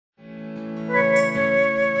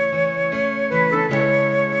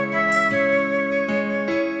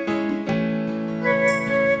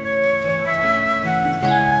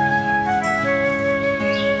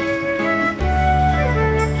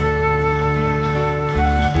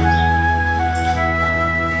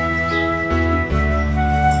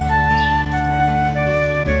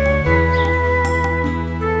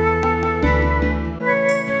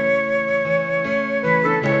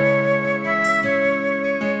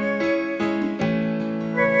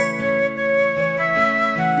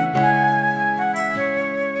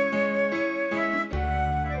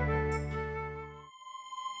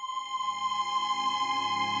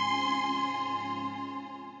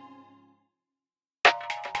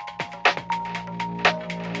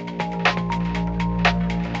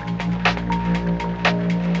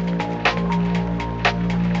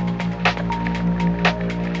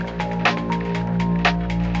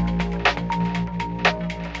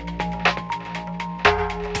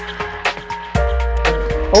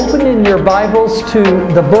Open in your Bibles to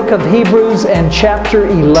the book of Hebrews and chapter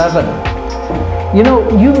 11. You know,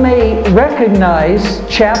 you may recognize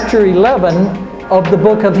chapter 11 of the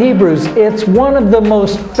book of Hebrews. It's one of the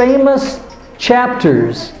most famous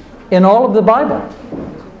chapters in all of the Bible.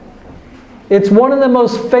 It's one of the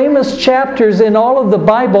most famous chapters in all of the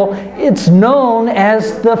Bible. It's known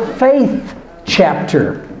as the faith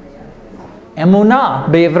chapter. Emunah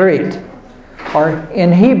be'ivrit. Or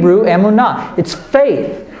in Hebrew, emunah. It's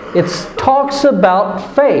faith. It talks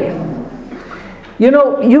about faith. You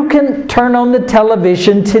know, you can turn on the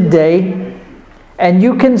television today and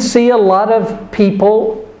you can see a lot of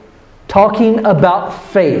people talking about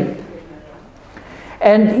faith.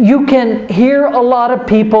 And you can hear a lot of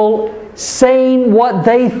people saying what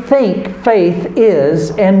they think faith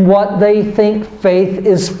is and what they think faith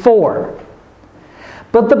is for.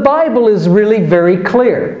 But the Bible is really very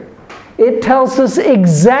clear. It tells us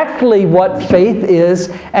exactly what faith is,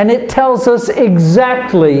 and it tells us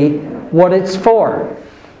exactly what it's for.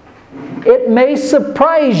 It may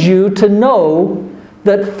surprise you to know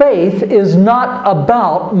that faith is not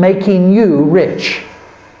about making you rich.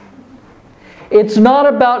 It's not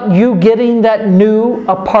about you getting that new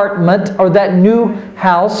apartment or that new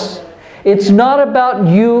house. It's not about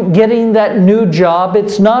you getting that new job.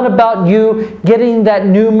 It's not about you getting that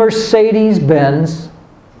new Mercedes-Benz.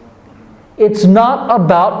 It's not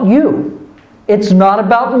about you. It's not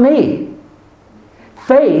about me.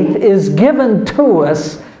 Faith is given to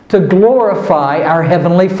us to glorify our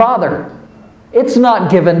Heavenly Father. It's not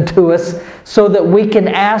given to us so that we can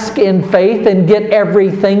ask in faith and get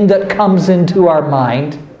everything that comes into our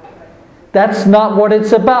mind. That's not what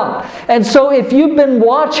it's about. And so if you've been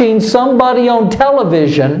watching somebody on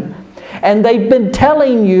television and they've been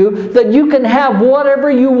telling you that you can have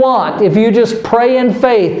whatever you want if you just pray in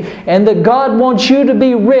faith, and that God wants you to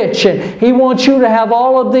be rich and He wants you to have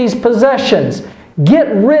all of these possessions,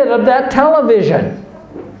 get rid of that television,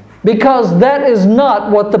 because that is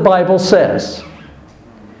not what the Bible says.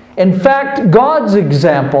 In fact, God's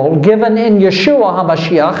example given in Yeshua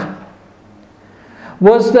HaMashiach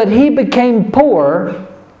was that He became poor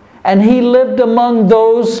and He lived among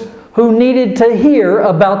those who needed to hear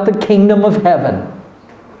about the kingdom of heaven.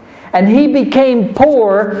 And He became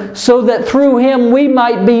poor so that through Him we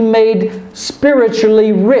might be made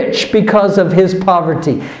spiritually rich because of His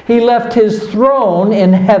poverty. He left His throne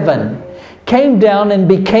in heaven, came down and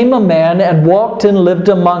became a man and walked and lived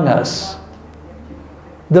among us,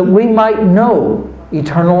 that we might know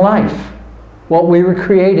eternal life, what we were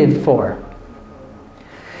created for.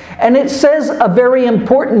 And it says a very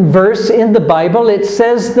important verse in the Bible. It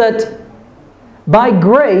says that by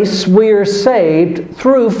grace we are saved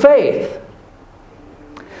through faith.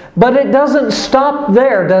 But it doesn't stop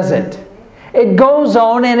there, does it? It goes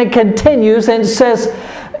on and it continues and says,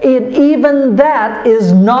 even that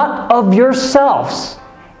is not of yourselves.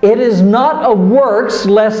 It is not of works,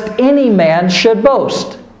 lest any man should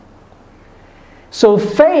boast. So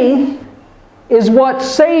faith is what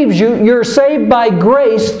saves you. You're saved by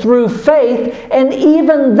grace through faith, and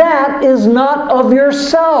even that is not of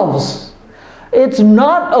yourselves. It's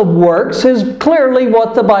not of works, is clearly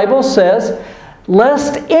what the Bible says,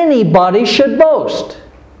 lest anybody should boast.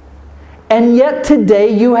 And yet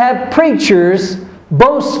today you have preachers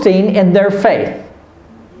boasting in their faith.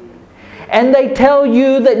 And they tell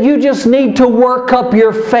you that you just need to work up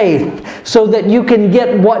your faith so that you can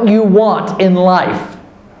get what you want in life.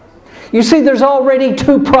 You see, there's already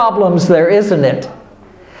two problems there, isn't it?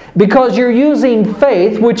 Because you're using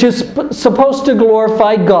faith, which is supposed to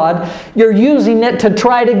glorify God, you're using it to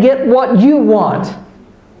try to get what you want.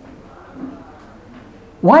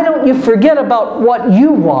 Why don't you forget about what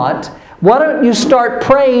you want? Why don't you start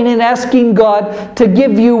praying and asking God to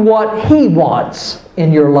give you what He wants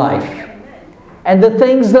in your life? And the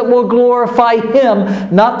things that will glorify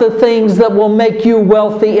Him, not the things that will make you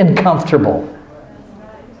wealthy and comfortable.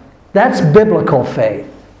 That's biblical faith.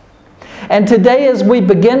 And today, as we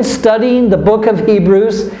begin studying the book of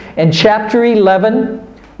Hebrews in chapter 11,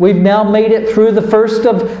 we've now made it through the first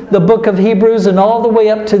of the book of Hebrews and all the way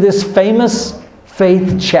up to this famous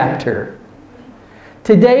faith chapter.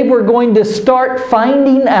 Today we're going to start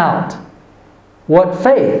finding out what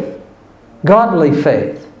faith, godly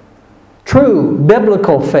faith, true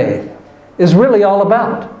biblical faith is really all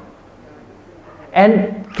about.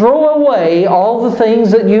 And throw away all the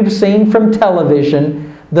things that you've seen from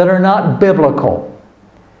television that are not biblical.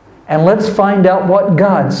 And let's find out what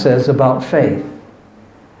God says about faith.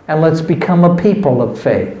 And let's become a people of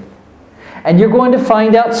faith. And you're going to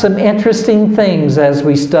find out some interesting things as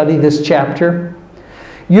we study this chapter.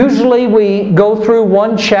 Usually we go through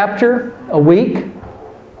one chapter a week.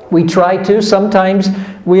 We try to. Sometimes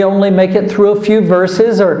we only make it through a few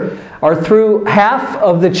verses or through half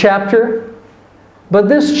of the chapter. But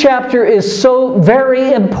this chapter is so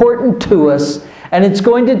very important to us, and it's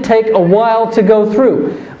going to take a while to go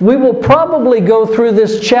through. We will probably go through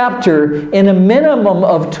this chapter in a minimum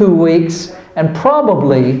of 2 weeks and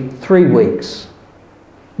probably 3 weeks,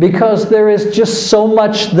 because there is just so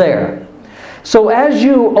much there. So as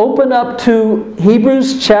you open up to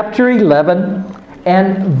Hebrews chapter 11,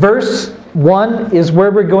 and verse 1 is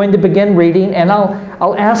where we're going to begin reading, and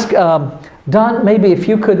I'll ask Don, maybe if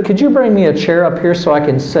you could you bring me a chair up here so I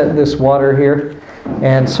can set this water here,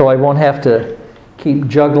 and so I won't have to keep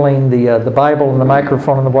juggling the Bible and the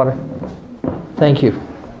microphone and the water. Thank you.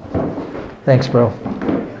 Thanks, bro.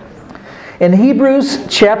 In Hebrews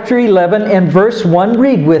chapter 11 and verse 1,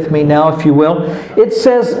 read with me now if you will. It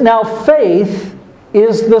says, "Now faith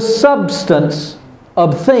is the substance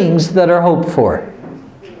of things that are hoped for.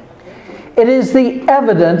 It is the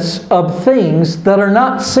evidence of things that are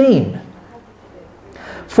not seen.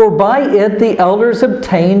 For by it the elders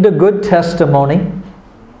obtained a good testimony.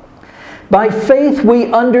 By faith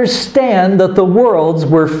we understand that the worlds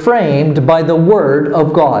were framed by the Word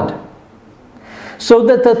of God, so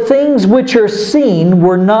that the things which are seen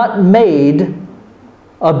were not made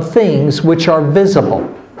of things which are visible.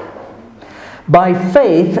 By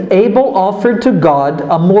faith Abel offered to God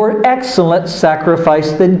a more excellent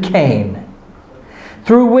sacrifice than Cain,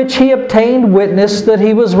 through which he obtained witness that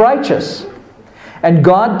he was righteous, and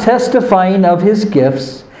God testifying of his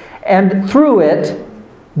gifts, and through it,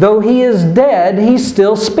 though he is dead, he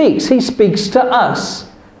still speaks. He speaks to us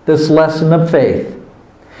this lesson of faith."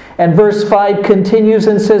 And verse 5 continues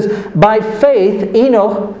and says, "By faith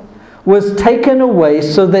Enoch was taken away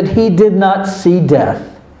so that he did not see death,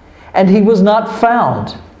 and he was not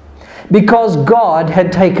found, because God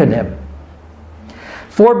had taken him.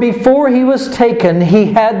 For before he was taken,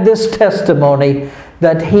 he had this testimony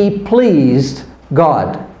that he pleased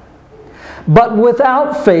God. But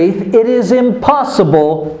without faith it is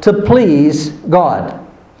impossible to please God.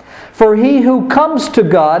 For he who comes to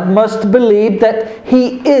God must believe that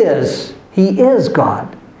He is God,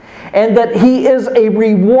 and that He is a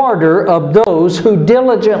rewarder of those who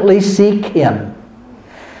diligently seek Him.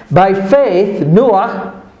 By faith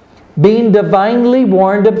Noah, being divinely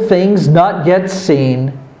warned of things not yet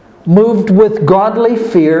seen, moved with godly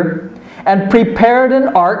fear, and prepared an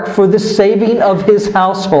ark for the saving of his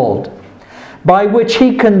household, by which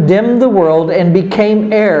he condemned the world and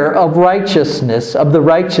became heir of righteousness, of the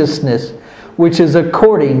righteousness which is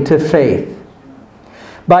according to faith.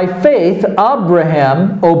 By faith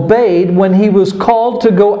Abraham obeyed when he was called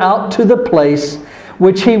to go out to the place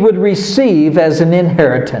which he would receive as an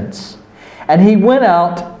inheritance. And he went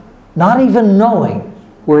out not even knowing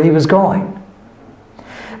where he was going.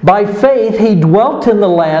 By faith he dwelt in the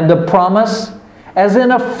land of promise as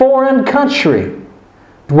in a foreign country,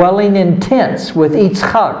 dwelling in tents with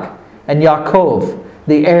Yitzchak and Yaakov,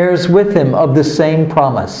 the heirs with him of the same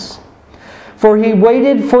promise. For he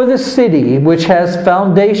waited for the city which has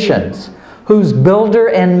foundations, whose builder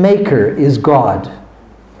and maker is God.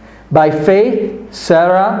 By faith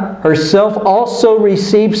Sarah herself also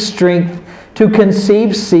received strength to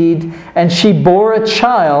conceive seed, and she bore a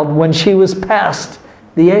child when she was past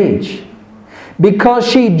the age, because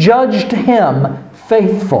she judged him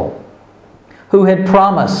faithful who had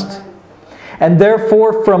promised. And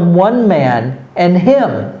therefore from one man, and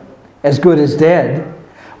him as good as dead,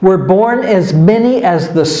 were born as many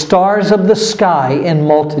as the stars of the sky in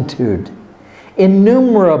multitude,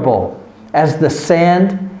 innumerable as the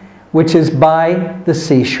sand which is by the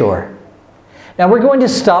seashore. Now we're going to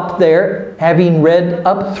stop there, having read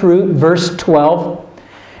up through verse 12.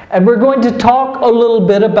 And we're going to talk a little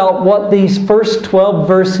bit about what these first 12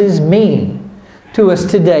 verses mean to us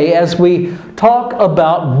today as we talk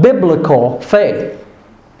about biblical faith.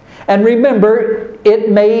 And remember,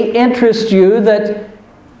 it may interest you that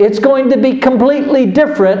it's going to be completely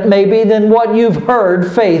different maybe than what you've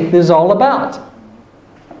heard faith is all about.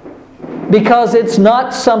 Because it's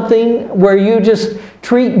not something where you just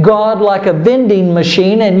treat God like a vending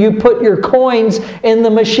machine and you put your coins in the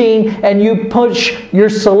machine and you push your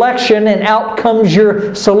selection and out comes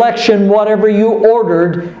your selection, whatever you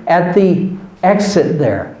ordered at the exit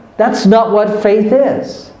there. That's not what faith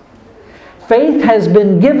is. Faith has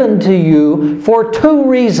been given to you for 2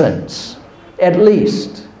 reasons, at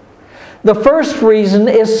least. The first reason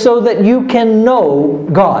is so that you can know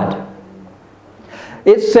God.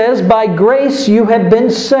 It says, by grace you have been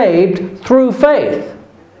saved through faith.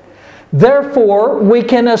 Therefore, we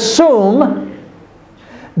can assume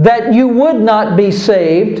that you would not be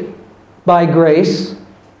saved by grace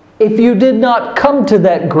if you did not come to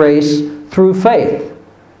that grace through faith.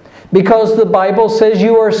 Because the Bible says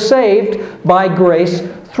you are saved by grace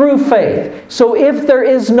through faith. So if there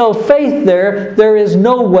is no faith there, there is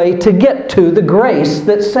no way to get to the grace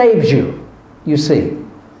that saves you, you see.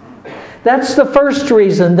 That's the first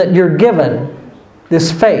reason that you're given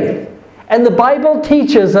this faith. And the Bible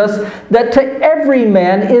teaches us that to every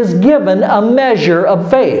man is given a measure of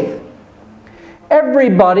faith.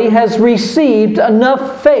 Everybody has received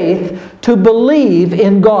enough faith to believe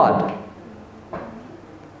in God.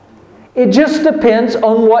 It just depends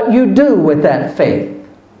on what you do with that faith.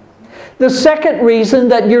 The second reason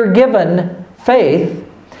that you're given faith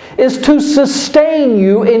is to sustain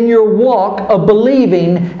you in your walk of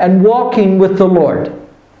believing and walking with the Lord.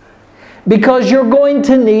 Because you're going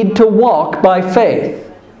to need to walk by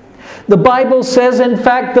faith. The Bible says, in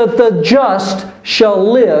fact, that the just shall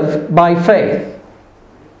live by faith.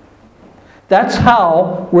 That's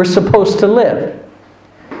how we're supposed to live.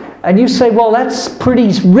 And you say, well, that's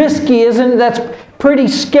pretty risky, isn't it? That's pretty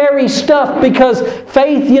scary stuff, because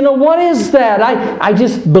faith, you know, what is that? I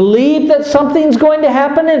just believe that something's going to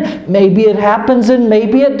happen, and maybe it happens and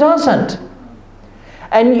maybe it doesn't.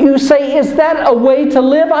 And you say, is that a way to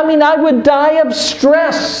live? I mean, I would die of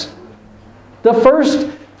stress the first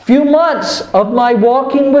few months of my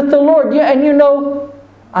walking with the Lord. Yeah, and you know,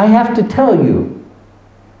 I have to tell you,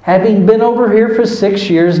 having been over here for 6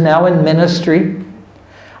 years now in ministry,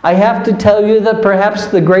 I have to tell you that perhaps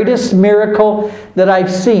the greatest miracle that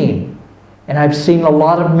I've seen, and I've seen a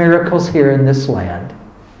lot of miracles here in this land,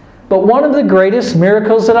 but one of the greatest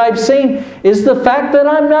miracles that I've seen is the fact that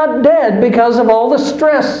I'm not dead because of all the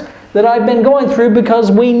stress that I've been going through, because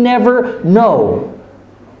we never know.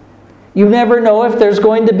 You never know if there's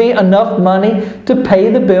going to be enough money to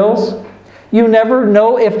pay the bills. You never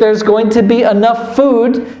know if there's going to be enough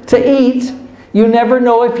food to eat. You never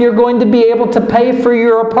know if you're going to be able to pay for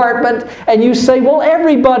your apartment. And you say, well,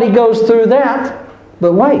 everybody goes through that.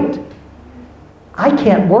 But wait, I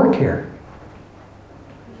can't work here.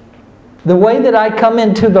 The way that I come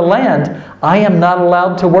into the land, I am not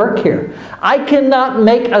allowed to work here. I cannot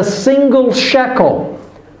make a single shekel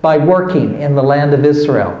by working in the land of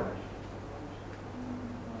Israel.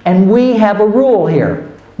 And we have a rule here.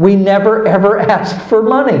 We never ever ask for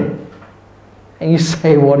money. And you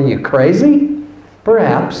say, what, are you crazy?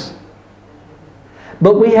 Perhaps.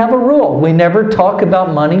 But we have a rule. We never talk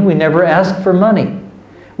about money. We never ask for money.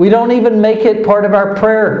 We don't even make it part of our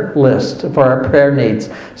prayer list for our prayer needs,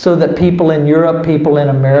 so that people in Europe, people in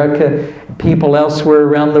America, people elsewhere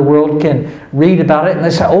around the world can read about it and they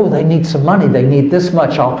say, oh, they need some money. They need this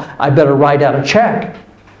much. I better write out a check.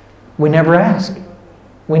 We never ask.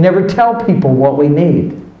 We never tell people what we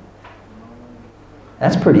need.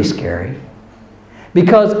 That's pretty scary.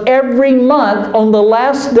 Because every month, on the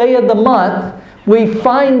last day of the month, we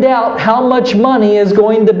find out how much money is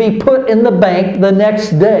going to be put in the bank the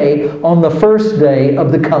next day on the first day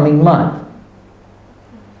of the coming month.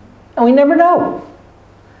 And we never know.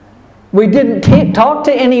 We didn't talk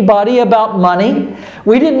to anybody about money.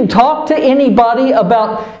 We didn't talk to anybody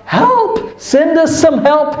about help. Send us some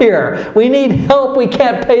help here. We need help. We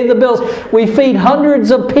can't pay the bills. We feed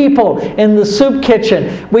hundreds of people in the soup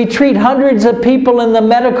kitchen. We treat hundreds of people in the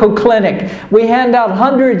medical clinic. We hand out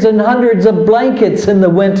hundreds and hundreds of blankets in the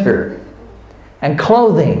winter and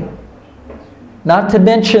clothing. Not to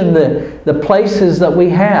mention the places that we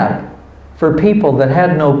have for people that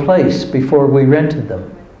had no place before we rented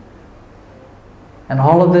them. And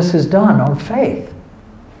all of this is done on faith.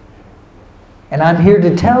 And I'm here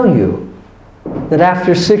to tell you that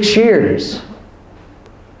after 6 years,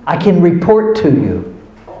 I can report to you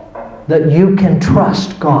that you can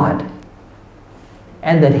trust God.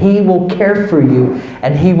 And that He will care for you.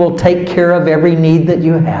 And He will take care of every need that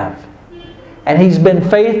you have. And He's been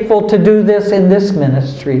faithful to do this in this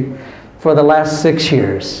ministry for the last 6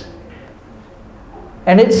 years.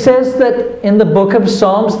 And it says that in the book of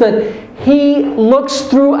Psalms that He looks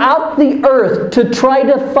throughout the earth to try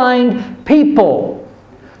to find people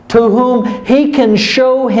to whom He can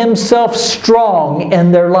show Himself strong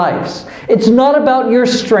in their lives. It's not about your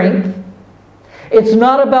strength. It's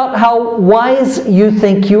not about how wise you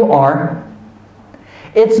think you are.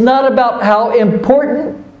 It's not about how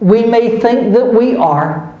important we may think that we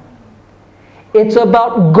are. It's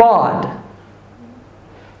about God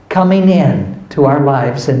coming in to our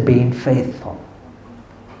lives and being faithful.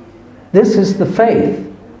 This is the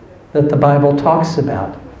faith that the Bible talks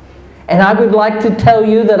about. And I would like to tell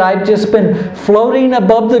you that I've just been floating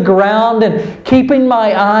above the ground and keeping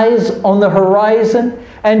my eyes on the horizon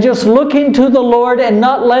and just looking to the Lord and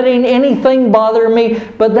not letting anything bother me,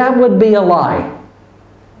 but that would be a lie.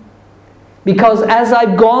 Because as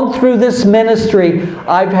I've gone through this ministry,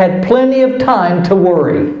 I've had plenty of time to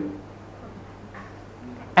worry.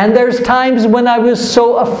 And there's times when I was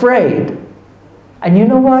so afraid. And you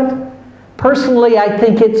know what? Personally, I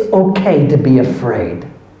think it's okay to be afraid,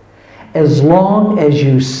 as long as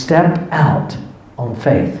you step out on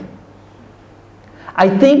faith. I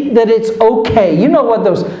think that it's okay. You know what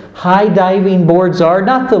those high diving boards are?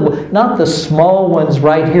 Not the small ones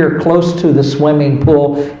right here close to the swimming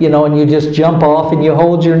pool, and you just jump off and you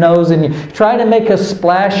hold your nose and you try to make a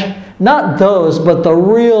splash. Not those, but the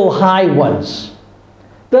real high ones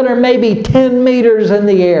that are maybe 10 meters in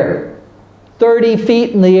the air, 30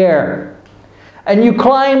 feet in the air. And you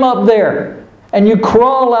climb up there and you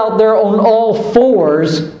crawl out there on all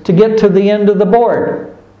fours to get to the end of the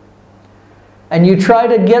board. And you try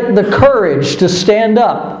to get the courage to stand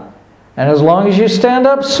up. And as long as you stand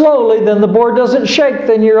up slowly, then the board doesn't shake,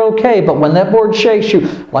 then you're okay. But when that board shakes, you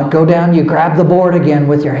go down, you grab the board again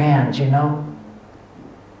with your hands,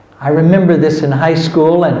 I remember this in high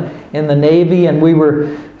school and in the Navy, and we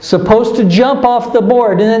were supposed to jump off the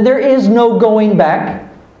board. And then there is no going back.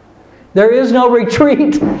 There is no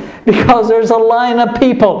retreat, because there's a line of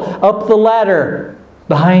people up the ladder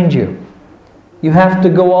behind you. You have to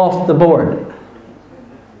go off the board.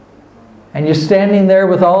 And you're standing there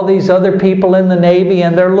with all these other people in the Navy,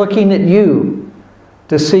 and they're looking at you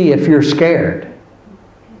to see if you're scared.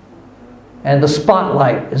 And the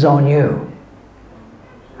spotlight is on you.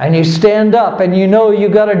 And you stand up and you know you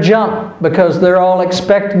got to jump because they're all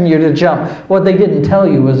expecting you to jump. What they didn't tell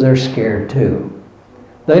you is they're scared too.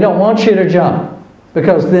 They don't want you to jump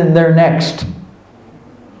because then they're next.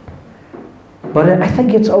 But I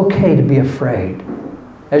think it's okay to be afraid.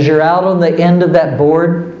 As you're out on the end of that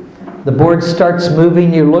board, the board starts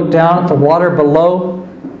moving, you look down at the water below,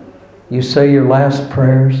 you say your last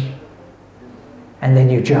prayers, and then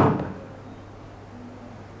you jump.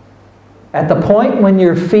 At the point when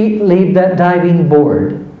your feet leave that diving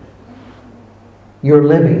board, you're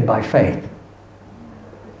living by faith.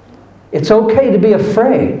 It's okay to be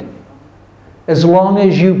afraid as long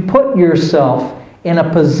as you put yourself in a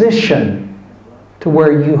position to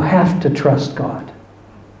where you have to trust God.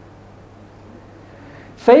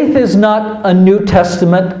 Faith is not a New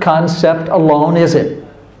Testament concept alone, is it?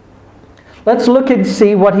 Let's look and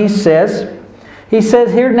see what he says. He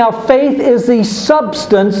says here, now faith is the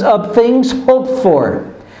substance of things hoped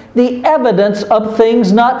for, the evidence of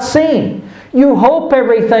things not seen. You hope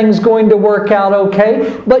everything's going to work out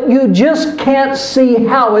okay, but you just can't see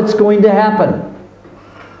how it's going to happen.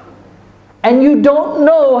 And you don't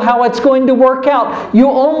know how it's going to work out. You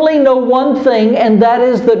only know one thing, and that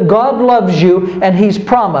is that God loves you and He's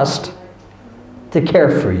promised to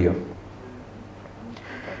care for you.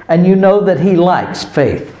 And you know that He likes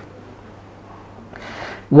faith.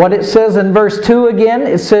 What it says in verse 2 again,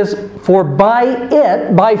 it says, for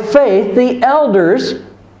by faith, the elders,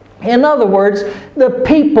 in other words, the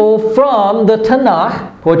people from the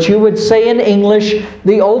Tanakh, what you would say in English,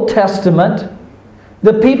 the Old Testament,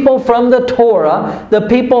 the people from the Torah, the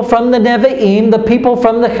people from the Nevi'im, the people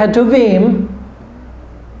from the Ketuvim,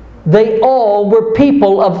 they all were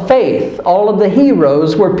people of faith. All of the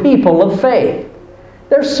heroes were people of faith.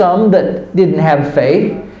 There's some that didn't have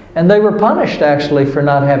faith, and they were punished actually for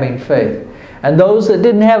not having faith. And those that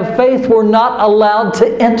didn't have faith were not allowed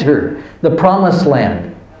to enter the promised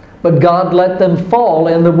land. But God let them fall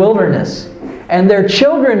in the wilderness. And their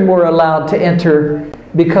children were allowed to enter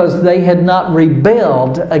because they had not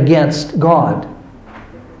rebelled against God.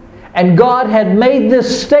 And God had made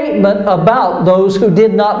this statement about those who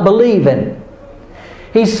did not believe in.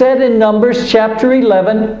 He said in Numbers chapter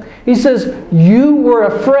 11, He says, you were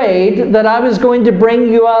afraid that I was going to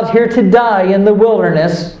bring you out here to die in the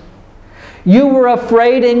wilderness. You were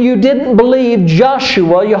afraid and you didn't believe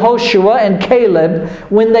Joshua, Yehoshua, and Caleb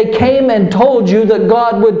when they came and told you that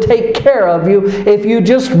God would take care of you if you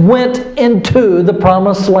just went into the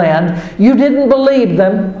promised land. You didn't believe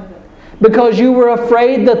them because you were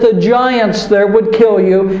afraid that the giants there would kill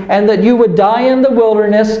you and that you would die in the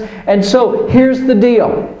wilderness. And so here's the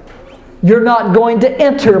deal. You're not going to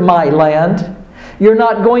enter my land. You're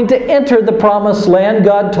not going to enter the promised land.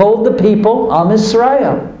 God told the people, Am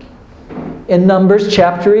Israel. In Numbers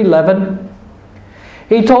chapter 11,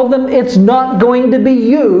 He told them, it's not going to be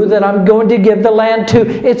you that I'm going to give the land to.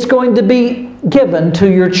 It's going to be given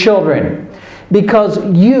to your children because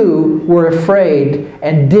you were afraid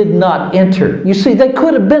and did not enter. You see, they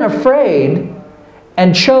could have been afraid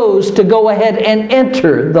and chose to go ahead and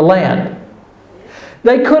enter the land.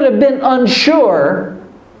 They could have been unsure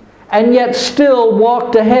and yet still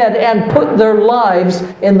walked ahead and put their lives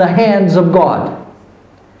in the hands of God.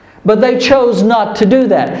 But they chose not to do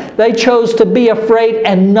that. They chose to be afraid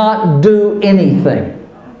and not do anything.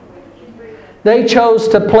 They chose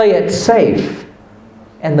to play it safe,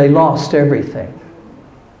 and they lost everything.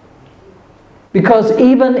 Because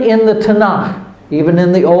even in the Tanakh, even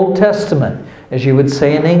in the Old Testament, as you would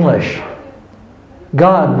say in English,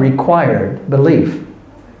 God required belief.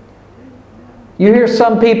 You hear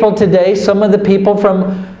some people today, some of the people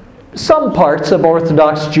from some parts of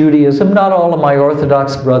Orthodox Judaism, not all of my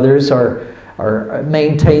Orthodox brothers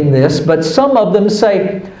maintain this, but some of them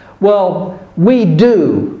say, well, we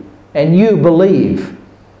do and you believe.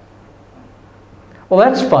 Well,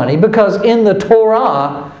 that's funny, because in the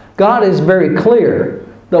Torah, God is very clear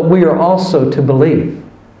that we are also to believe.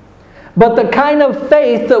 But the kind of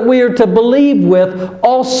faith that we are to believe with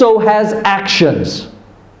also has actions.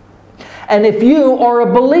 And if you are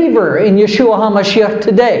a believer in Yeshua HaMashiach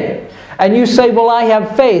today, and you say, well, I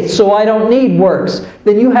have faith, so I don't need works,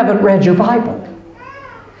 then you haven't read your Bible.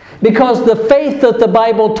 Because the faith that the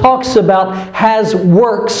Bible talks about has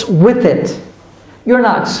works with it. You're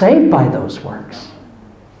not saved by those works.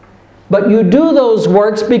 But you do those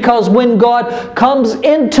works because when God comes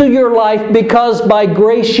into your life, because by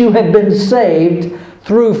grace you have been saved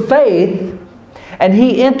through faith, and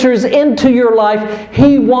He enters into your life,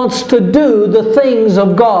 He wants to do the things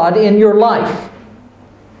of God in your life.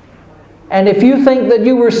 And if you think that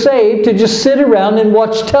you were saved to just sit around and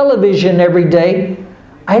watch television every day,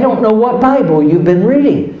 I don't know what Bible you've been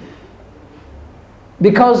reading.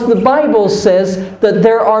 Because the Bible says that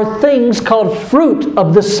there are things called fruit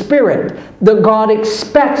of the Spirit that God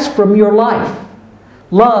expects from your life.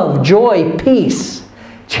 Love, joy, peace,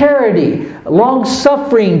 charity,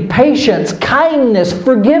 long-suffering, patience, kindness,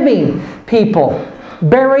 forgiving people,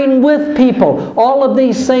 bearing with people. All of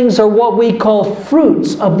these things are what we call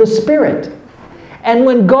fruits of the Spirit. And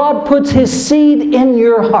when God puts His seed in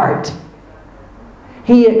your heart,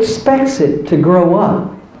 He expects it to grow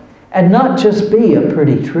up and not just be a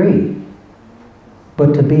pretty tree,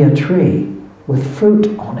 but to be a tree with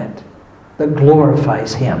fruit on it that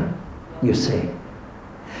glorifies Him, you see.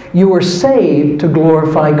 You were saved to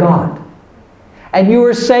glorify God. And you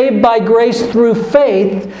were saved by grace through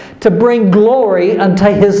faith to bring glory unto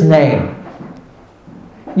His name.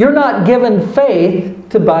 You're not given faith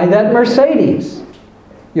to buy that Mercedes.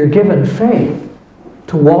 You're given faith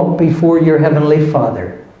to walk before your Heavenly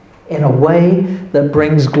Father in a way that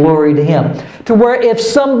brings glory to Him. To where if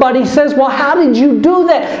somebody says, well, how did you do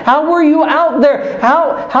that? How were you out there?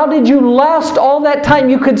 How did you last all that time?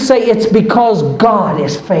 You could say, it's because God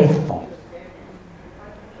is faithful.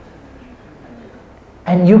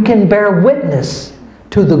 And you can bear witness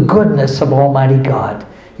to the goodness of Almighty God,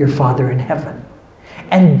 your Father in heaven.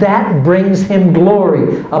 And that brings Him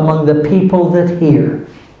glory among the people that hear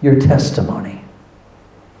your testimony.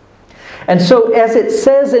 And so, as it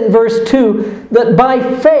says in verse 2, that by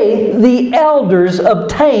faith the elders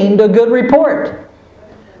obtained a good report.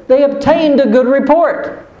 They obtained a good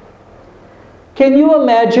report. Can you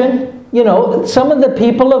imagine, some of the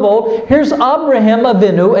people of old, here's Abraham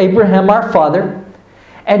Avinu, Abraham our father,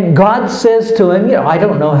 and God says to him, I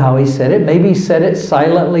don't know how He said it. Maybe He said it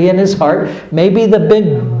silently in his heart. Maybe the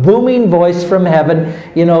big booming voice from heaven,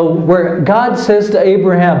 where God says to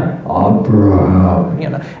Abraham,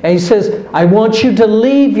 Abraham, and He says, I want you to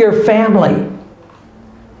leave your family.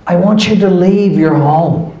 I want you to leave your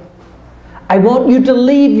home. I want you to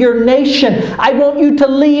leave your nation. I want you to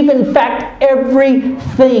leave, in fact,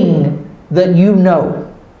 everything that you know.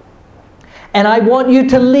 And I want you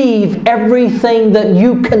to leave everything that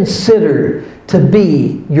you consider to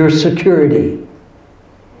be your security.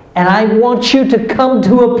 And I want you to come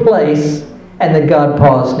to a place, and then God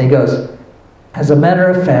paused and He goes, as a matter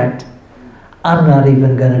of fact, I'm not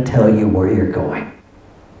even going to tell you where you're going.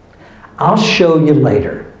 I'll show you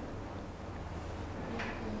later.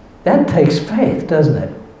 That takes faith, doesn't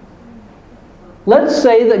it? Let's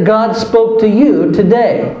say that God spoke to you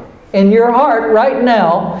today. In your heart right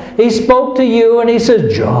now, He spoke to you and He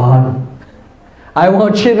says, John, I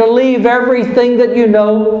want you to leave everything that you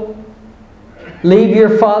know. Leave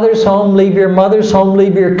your father's home, leave your mother's home,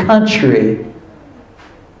 leave your country.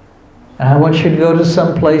 And I want you to go to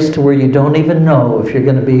some place to where you don't even know if you're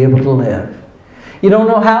going to be able to live. You don't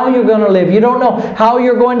know how you're going to live. You don't know how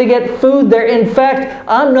you're going to get food there. In fact,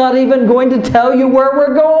 I'm not even going to tell you where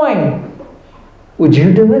we're going. Would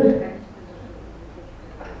you do it?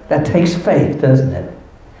 That takes faith, doesn't it?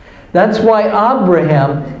 That's why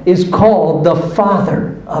Abraham is called the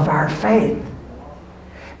father of our faith.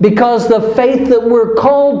 Because the faith that we're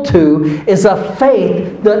called to is a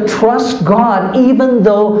faith that trusts God even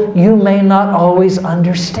though you may not always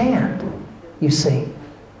understand. You see?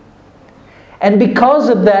 And because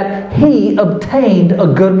of that, he obtained a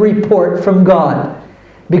good report from God,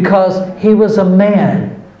 because he was a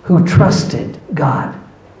man who trusted God.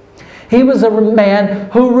 He was a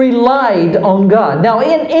man who relied on God. Now,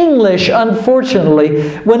 in English, unfortunately,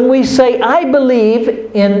 when we say, I believe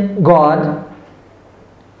in God,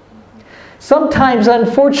 sometimes,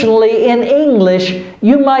 unfortunately, in English,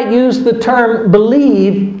 you might use the term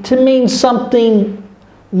believe to mean something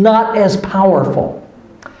not as powerful.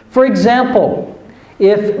 For example,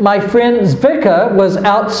 if my friend Zvika was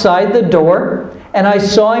outside the door and I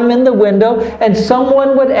saw him in the window and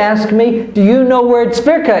someone would ask me, do you know where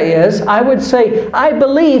Zvika is? I would say, I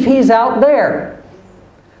believe he's out there.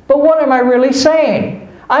 But what am I really saying?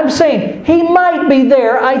 I'm saying, he might be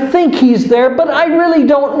there, I think he's there, but I really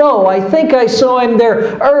don't know. I think I saw him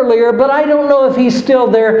there earlier, but I don't know if he's still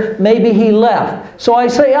there. Maybe he left. So I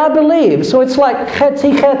say, I believe. So it's like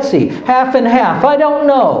chetzi, half and half. I don't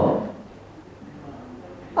know.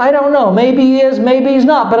 I don't know. Maybe he is, maybe he's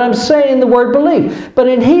not. But I'm saying the word believe. But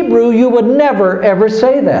in Hebrew, you would never, ever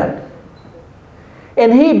say that.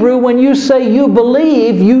 In Hebrew, when you say you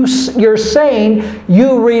believe, you're saying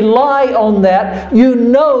you rely on that. You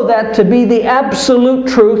know that to be the absolute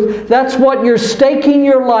truth. That's what you're staking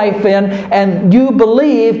your life in. And you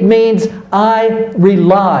believe means I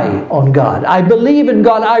rely on God. I believe in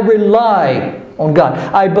God. I rely on God.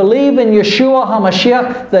 I believe in Yeshua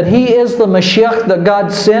HaMashiach, that He is the Mashiach that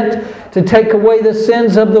God sent to take away the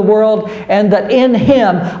sins of the world, and that in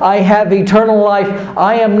Him I have eternal life.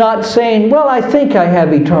 I am not saying, well, I think I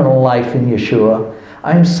have eternal life in Yeshua.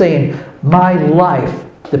 I'm saying my life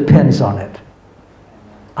depends on it.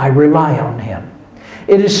 I rely on Him.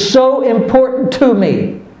 It is so important to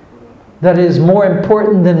me that it is more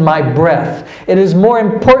important than my breath. It is more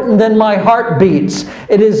important than my heartbeats.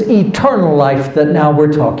 It is eternal life that now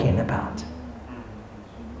we're talking about.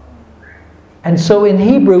 And so in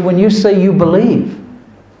Hebrew, when you say you believe,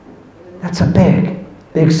 that's a big,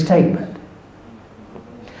 big statement.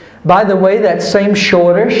 By the way, that same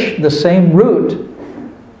shoresh, the same root,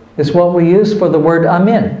 is what we use for the word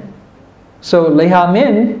amin. So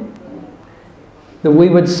lehamin, that we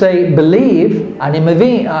would say believe, ani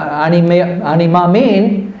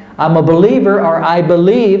mamin, I'm a believer, or I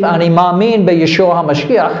believe, ani mamin be Yeshua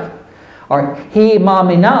HaMashiach, or he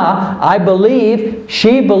mamina, I believe,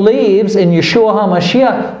 she believes in Yeshua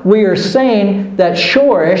HaMashiach. We are saying that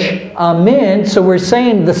shoresh, amin, so we're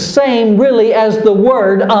saying the same really as the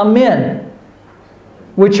word amin,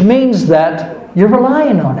 which means that you're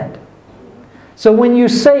relying on it. So when you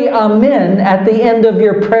say amen at the end of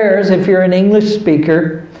your prayers, if you're an English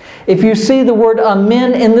speaker, if you see the word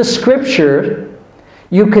amen in the Scripture,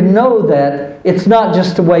 you can know that it's not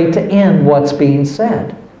just a way to end what's being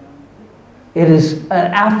said. It is an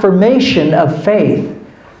affirmation of faith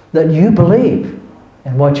that you believe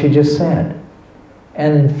in what you just said.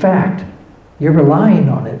 And in fact, you're relying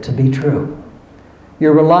on it to be true.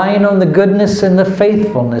 You're relying on the goodness and the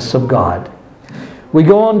faithfulness of God. We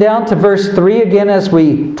go on down to verse 3 again as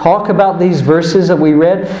we talk about these verses that we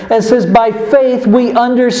read. It says, by faith we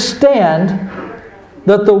understand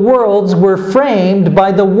that the worlds were framed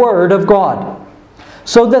by the Word of God,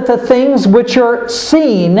 so that the things which are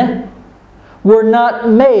seen were not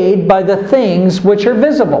made by the things which are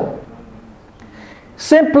visible.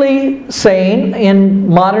 Simply saying, in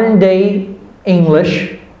modern day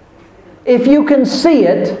English, if you can see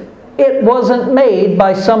it, it wasn't made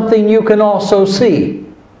by something you can also see.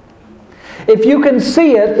 If you can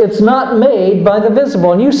see it, it's not made by the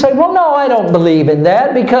visible. And you say, well, no, I don't believe in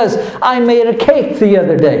that because I made a cake the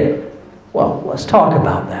other day. Well, let's talk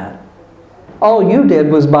about that. All you did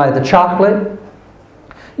was buy the chocolate.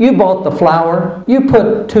 You bought the flour. You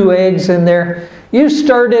put 2 eggs in there. You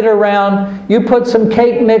stirred it around. You put some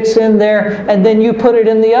cake mix in there. And then you put it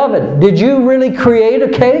in the oven. Did you really create a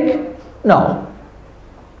cake? No.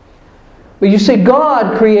 But you see,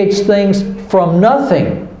 God creates things from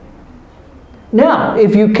nothing. Now,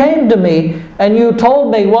 if you came to me and you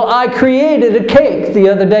told me, well, I created a cake the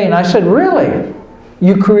other day, and I said, really?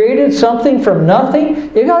 You created something from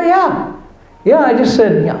nothing? You go, yeah. Yeah, I just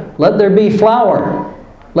said, yeah, let there be flour.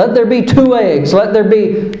 Let there be 2 eggs. Let there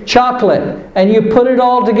be chocolate. And you put it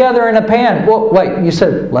all together in a pan. Well, wait, you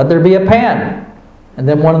said, let there be a pan. And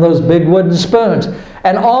then one of those big wooden spoons.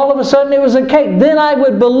 And all of a sudden it was a cake. Then I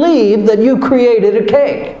would believe that you created a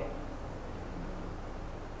cake.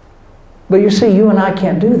 But you see, you and I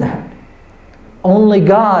can't do that. Only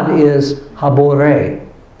God is Haboreh,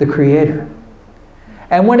 the Creator.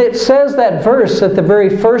 And when it says that verse at the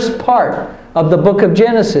very first part of the book of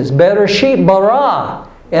Genesis, Bereshit bara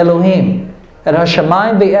Elohim, Et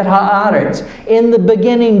hashamayim ve'et ha'aretz. In the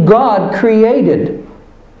beginning, God created.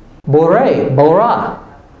 Bara.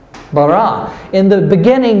 In the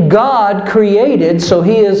beginning, God created, so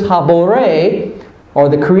He is Haboreh, or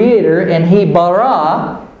the Creator, and He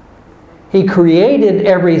bara. He created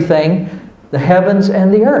everything, the heavens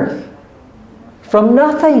and the earth, from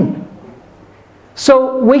nothing.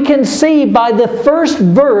 So we can see by the first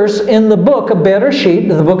verse in the book of Bereshit,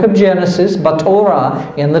 the book of Genesis,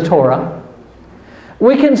 Batorah, in the Torah,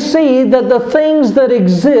 we can see that the things that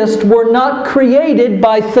exist were not created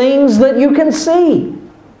by things that you can see.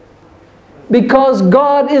 Because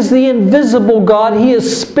God is the invisible God. He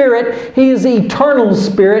is Spirit. He is eternal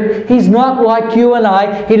Spirit. He's not like you and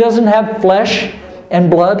I. He doesn't have flesh and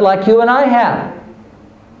blood like you and I have.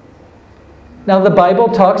 Now the Bible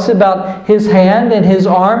talks about His hand and His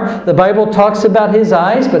arm. The Bible talks about His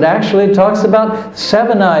eyes, but actually it talks about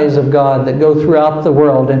 7 eyes of God that go throughout the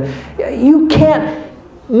world. And you can't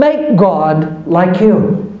make God like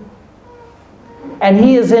you. And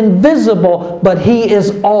He is invisible, but He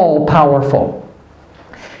is all-powerful.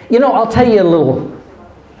 You know, I'll tell you a little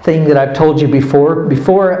thing that I've told you before.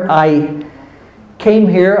 Before I came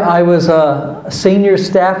here, I was a senior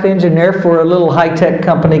staff engineer for a little high-tech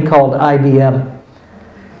company called IBM.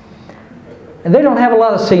 And they don't have a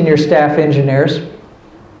lot of senior staff engineers.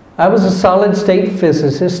 I was a solid-state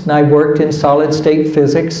physicist, and I worked in solid-state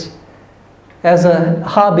physics. As a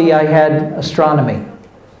hobby, I had astronomy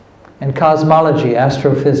and cosmology,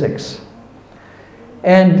 astrophysics.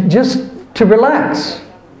 And just to relax,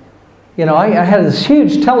 you know, I had this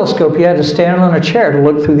huge telescope. You had to stand on a chair to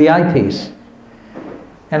look through the eyepiece.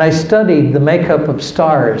 And I studied the makeup of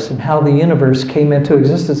stars and how the universe came into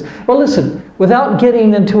existence. Well, listen, without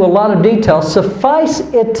getting into a lot of detail, suffice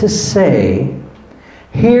it to say,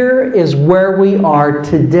 here is where we are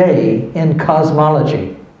today in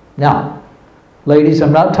cosmology. Now, ladies,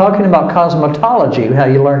 I'm not talking about cosmetology, how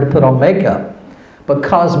you learn to put on makeup. But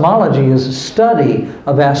cosmology is a study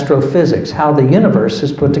of astrophysics, how the universe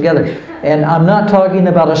is put together. And I'm not talking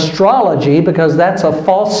about astrology because that's a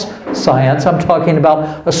false science. I'm talking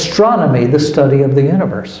about astronomy, the study of the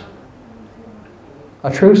universe.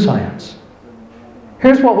 A true science.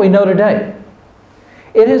 Here's what we know today.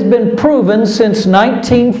 It has been proven since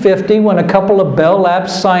 1950 when a couple of Bell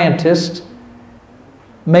Labs scientists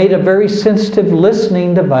made a very sensitive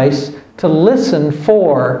listening device to listen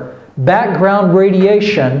for background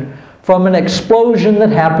radiation from an explosion that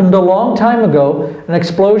happened a long time ago, an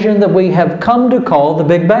explosion that we have come to call the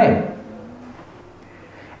Big Bang.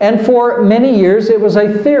 And for many years it was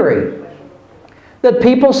a theory that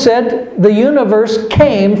people said the universe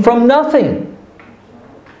came from nothing.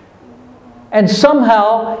 And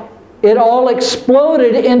somehow it all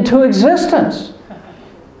exploded into existence.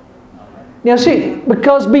 Now see,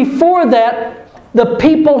 because before that, the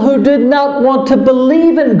people who did not want to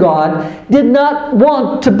believe in God did not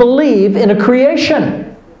want to believe in a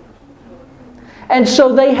creation. And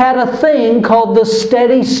so they had a thing called the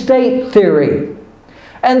steady state theory.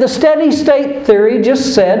 And the steady state theory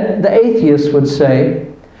just said, the atheists would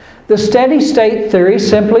say, the steady state theory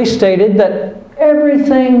simply stated that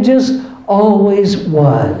everything just always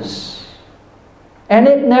was. And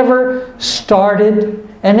it never started,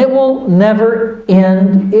 and it will never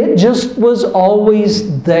end. It just was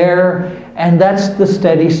always there, and that's the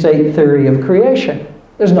steady state theory of creation.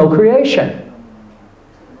 There's no creation.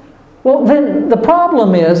 Well, then the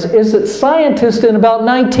problem is that scientists in about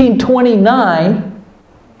 1929,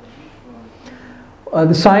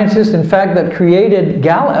 the scientist, in fact, that created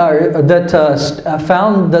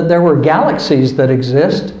found that there were galaxies that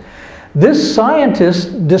exist. This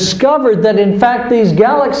scientist discovered that, in fact, these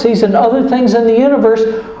galaxies and other things in the universe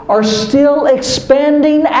are still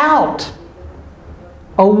expanding out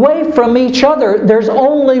away from each other. There's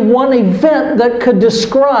only one event that could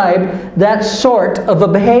describe that sort of a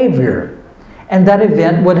behavior. And that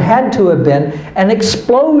event would had to have been an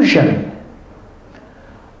explosion.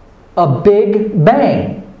 A Big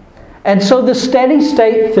Bang. And so the steady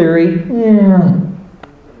state theory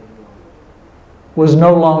was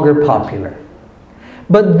no longer popular.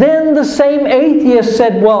 But then the same atheist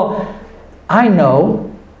said, well, I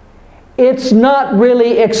know, it's not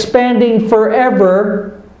really expanding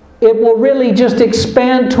forever. It will really just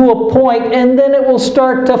expand to a point, and then it will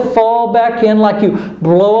start to fall back in, like you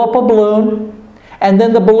blow up a balloon, and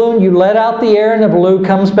then the balloon, you let out the air and the balloon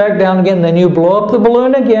comes back down again. Then you blow up the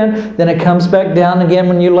balloon again. Then it comes back down again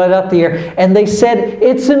when you let out the air. And they said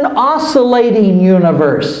it's an oscillating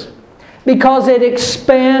universe because it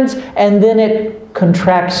expands and then it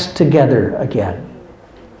contracts together again.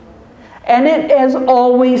 And it has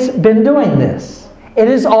always been doing this. It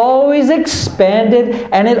is always expanded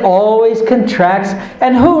and it always contracts.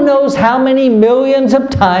 And who knows how many millions of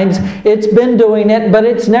times it's been doing it, but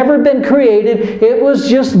it's never been created. It was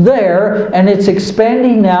just there and it's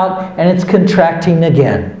expanding out and it's contracting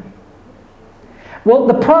again. Well,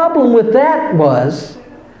 the problem with that was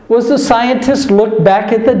the scientists looked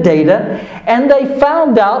back at the data and they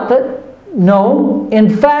found out that no, in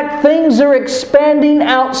fact, things are expanding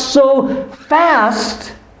out so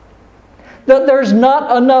fast that there's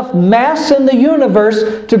not enough mass in the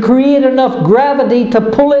universe to create enough gravity to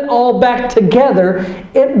pull it all back together.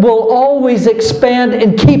 It will always expand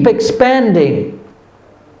and keep expanding.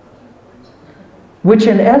 Which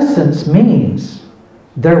in essence means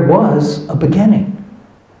there was a beginning.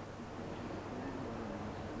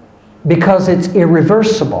 Because it's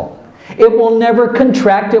irreversible. It will never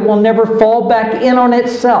contract. It will never fall back in on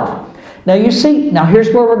itself. Now you see, now here's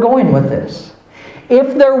where we're going with this.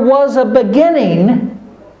 If there was a beginning,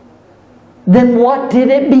 then what did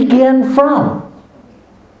it begin from?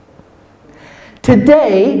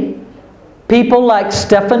 Today, people like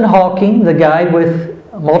Stephen Hawking, the guy with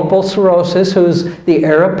multiple sclerosis, who's the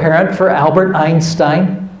heir apparent for Albert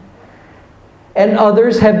Einstein, and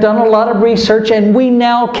others have done a lot of research, and we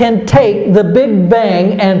now can take the Big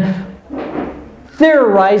Bang and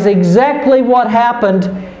theorize exactly what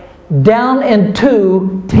happened down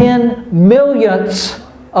into 10 millionths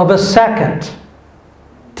of a second,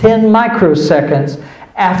 10 microseconds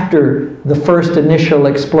after the first initial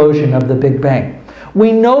explosion of the Big Bang.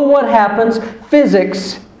 We know what happens.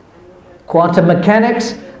 Physics, quantum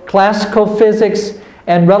mechanics, classical physics,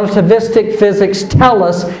 and relativistic physics tell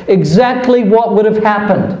us exactly what would have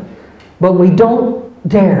happened. But we don't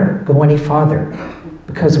dare go any farther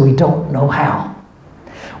because we don't know how.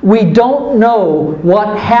 We don't know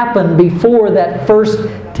what happened before that first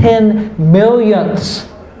 10 millionths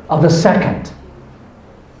of a second.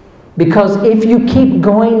 Because if you keep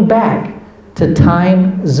going back to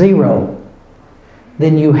time zero,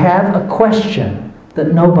 then you have a question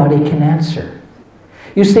that nobody can answer.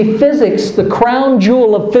 You see, physics, the crown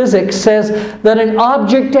jewel of physics, says that an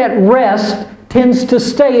object at rest tends to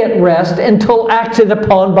stay at rest until acted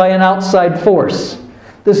upon by an outside force.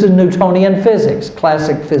 This is Newtonian physics,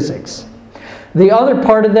 classic physics. The other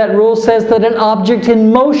part of that rule says that an object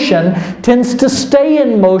in motion tends to stay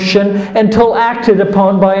in motion until acted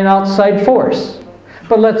upon by an outside force.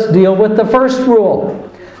 But let's deal with the first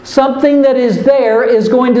rule. Something that is there is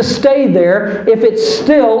going to stay there. If it's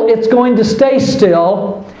still, it's going to stay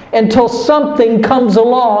still until something comes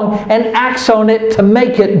along and acts on it to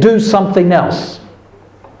make it do something else.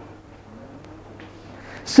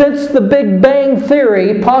 Since the Big Bang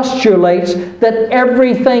Theory postulates that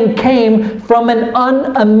everything came from an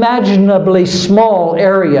unimaginably small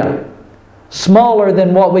area, smaller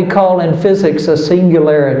than what we call in physics a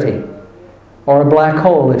singularity, or a black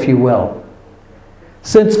hole, if you will.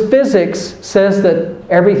 Since physics says that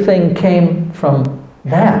everything came from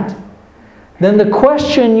that, then the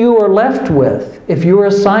question you are left with, if you are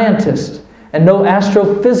a scientist, and no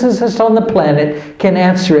astrophysicist on the planet can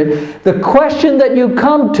answer it, the question that you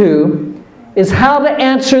come to is how to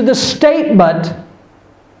answer the statement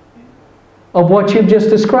of what you've just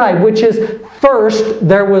described, which is, first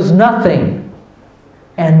there was nothing,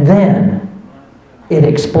 and then it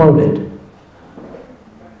exploded.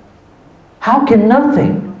 How can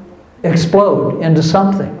nothing explode into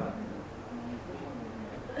something?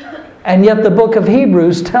 And yet the book of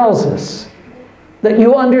Hebrews tells us that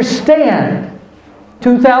you understand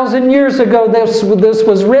 2,000 years ago this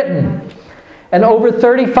was written. And over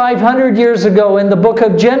 3,500 years ago in the book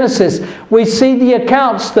of Genesis, we see the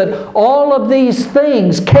accounts that all of these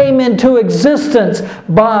things came into existence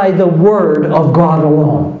by the Word of God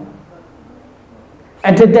alone.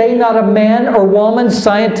 And today not a man or woman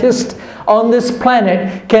scientist on this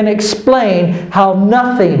planet can explain how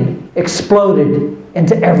nothing exploded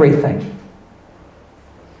into everything.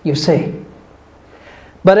 You see.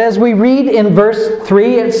 But as we read in verse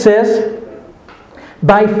 3, it says,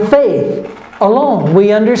 by faith alone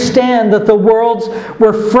we understand that the worlds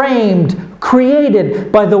were framed,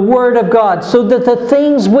 created by the Word of God, so that the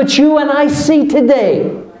things which you and I see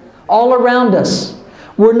today, all around us,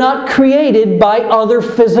 were not created by other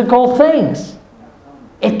physical things.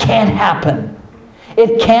 It can't happen.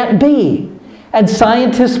 It can't be. And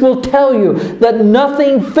scientists will tell you that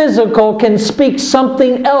nothing physical can speak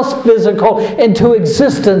something else physical into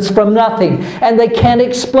existence from nothing. And they can't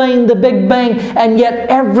explain the Big Bang. And yet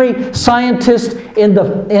every scientist in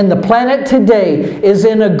the planet today is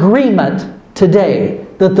in agreement today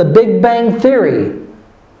that the Big Bang Theory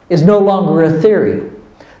is no longer a theory.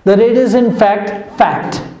 That it is in fact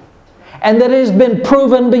fact. and that it has been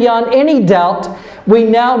proven beyond any doubt, we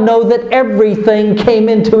now know that everything came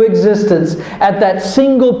into existence at that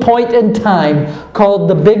single point in time called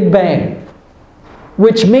the Big Bang,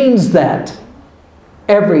 which means that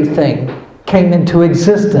everything came into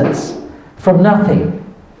existence from nothing.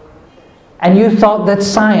 And you thought that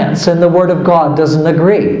science and the Word of God doesn't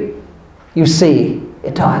agree. You see,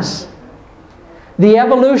 it does. The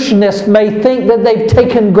evolutionists may think that they've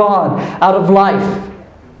taken God out of life.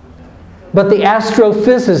 But the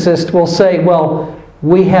astrophysicist will say, well,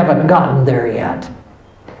 we haven't gotten there yet.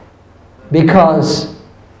 Because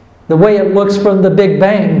the way it looks from the Big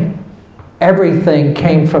Bang, everything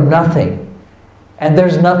came from nothing. And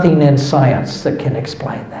there's nothing in science that can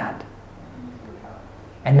explain that.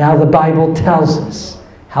 And now the Bible tells us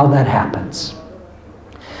how that happens.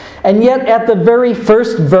 And yet at the very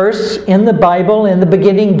first verse in the Bible, in the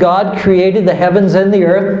beginning, God created the heavens and the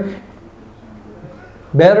earth.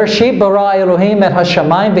 Bereshit bara Elohim et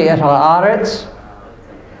hashamayim ve'et haaretz.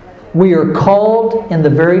 We are called in the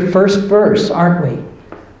very first verse, aren't we,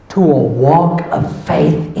 to a walk of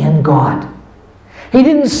faith in God. He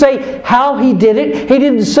didn't say how He did it. He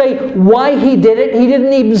didn't say why He did it. He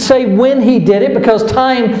didn't even say when He did it, because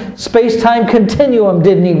time, space-time continuum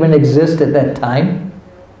didn't even exist at that time.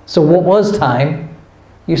 So what was time?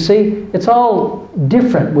 You see, it's all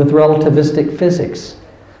different with relativistic physics.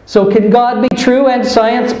 So can God be true and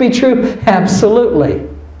science be true? Absolutely.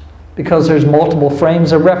 Because there's multiple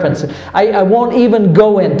frames of reference. I won't even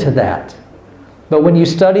go into that. But when you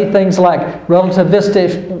study things like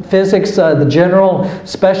relativistic physics, the general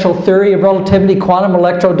special theory of relativity, quantum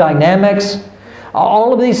electrodynamics,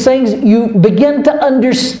 all of these things, you begin to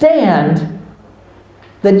understand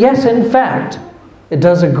that yes, in fact, it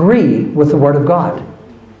does agree with the Word of God.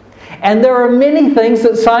 And there are many things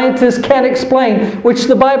that scientists can't explain, which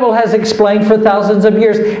the Bible has explained for thousands of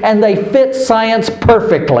years, and they fit science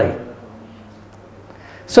perfectly.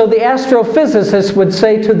 So the astrophysicist would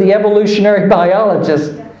say to the evolutionary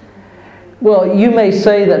biologist, well, you may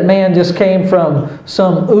say that man just came from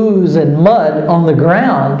some ooze and mud on the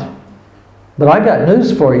ground, but I got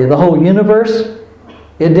news for you. The whole universe,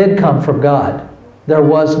 it did come from God. There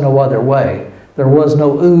was no other way. There was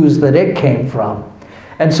no ooze that it came from.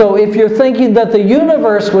 And so if you're thinking that the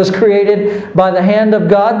universe was created by the hand of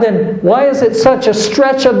God, then why is it such a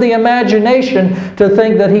stretch of the imagination to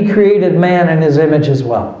think that He created man in His image as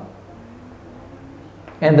well?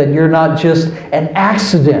 And that you're not just an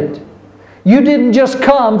accident. You didn't just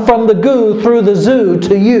come from the goo through the zoo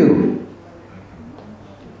to you.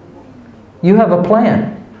 You have a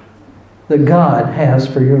plan that God has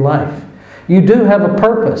for your life. You do have a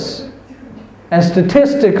purpose. And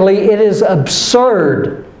statistically, it is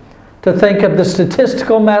absurd to think of the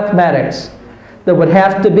statistical mathematics that would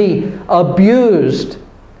have to be abused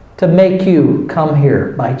to make you come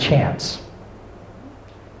here by chance.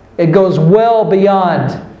 It goes well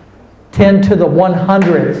beyond 10 to the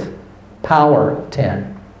 100th power of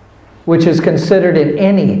 10, which is considered in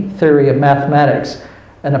any theory of mathematics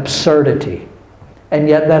an absurdity. And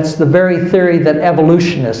yet that's the very theory that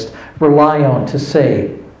evolutionists rely on to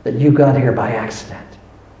say that you got here by accident.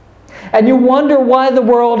 And you wonder why the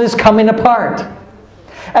world is coming apart.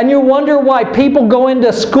 And you wonder why people go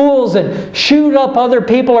into schools and shoot up other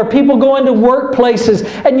people, or people go into workplaces.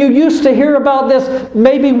 And you used to hear about this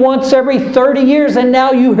maybe once every 30 years, and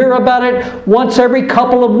now you hear about it once every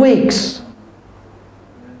couple of weeks.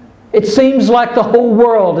 It seems like the whole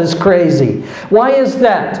world is crazy. Why is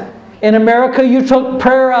that? In America, you took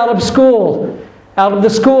prayer out of the school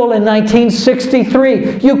in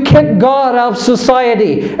 1963. You kick God out of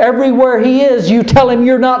society. Everywhere He is, you tell Him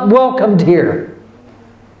you're not welcomed here.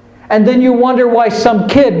 And then you wonder why some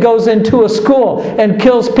kid goes into a school and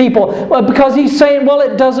kills people. Well, because he's saying, well,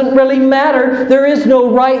 it doesn't really matter. There is no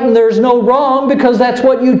right and there's no wrong, because that's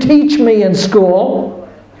what you teach me in school.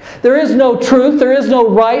 There is no truth, there is no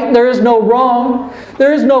right, there is no wrong.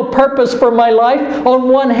 There is no purpose for my life. On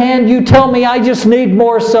one hand, you tell me I just need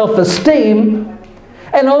more self-esteem.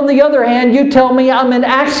 And on the other hand, you tell me I'm an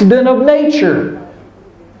accident of nature.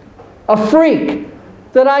 A freak.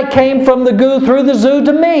 That I came from the goo through the zoo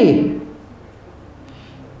to me.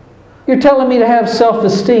 You're telling me to have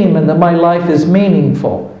self-esteem and that my life is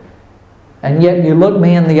meaningful. And yet you look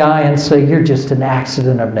me in the eye and say, you're just an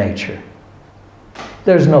accident of nature.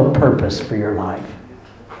 There's no purpose for your life.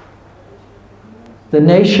 The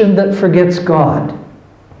nation that forgets God,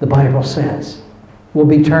 the Bible says, will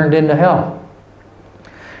be turned into hell.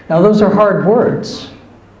 Now those are hard words.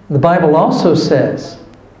 The Bible also says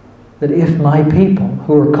that if my people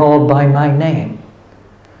who are called by my name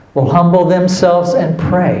will humble themselves and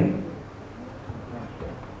pray,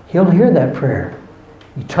 He'll hear that prayer.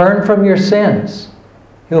 You turn from your sins,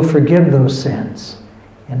 He'll forgive those sins,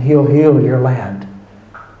 and He'll heal your land.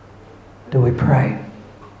 Do we pray?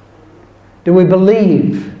 Do we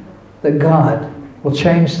believe that God will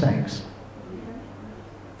change things?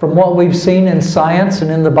 From what we've seen in science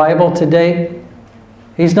and in the Bible today,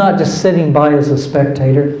 He's not just sitting by as a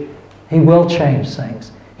spectator. He will change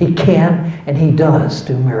things. He can and He does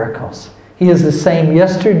do miracles. He is the same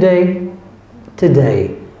yesterday,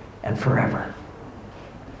 today, and forever.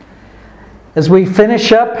 As we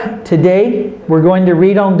finish up today, we're going to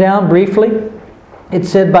read on down briefly. It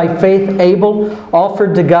said, by faith Abel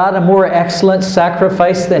offered to God a more excellent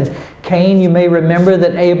sacrifice than Cain. You may remember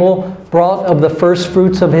that Abel brought of the first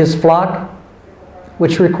fruits of his flock,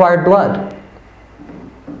 which required blood.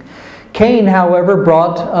 Cain, however,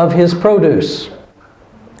 brought of his produce,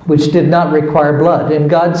 which did not require blood. And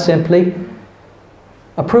God simply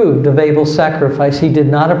approved of Abel's sacrifice. He did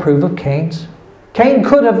not approve of Cain's. Cain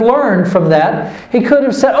could have learned from that. He could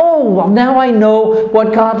have said, oh, well, now I know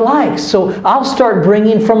what God likes, so I'll start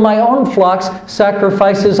bringing from my own flocks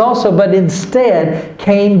sacrifices also. But instead,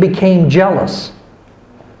 Cain became jealous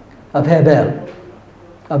of Abel.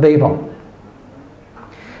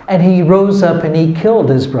 And he rose up and he killed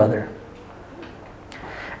his brother.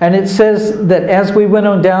 And it says that as we went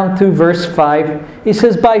on down through verse 5, he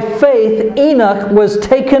says, by faith Enoch was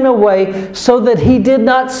taken away so that he did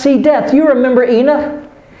not see death. You remember Enoch?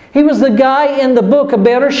 He was the guy in the book of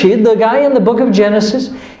Bereshit, the guy in the book of Genesis.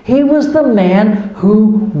 He was the man who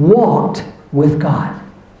walked with God.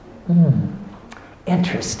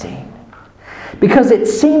 Interesting. Because it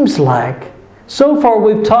seems like, so far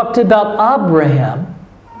we've talked about Abraham,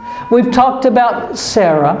 we've talked about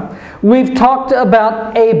Sarah, we've talked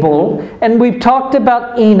about Abel, and we've talked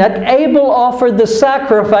about Enoch. Abel offered the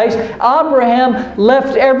sacrifice. Abraham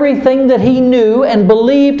left everything that he knew and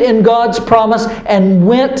believed in God's promise and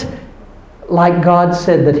went like God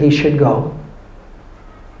said that he should go.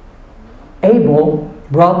 Abel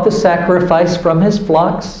brought the sacrifice from his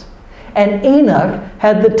flocks, and Enoch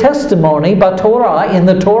had the testimony by Torah, in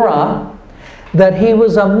the Torah, that he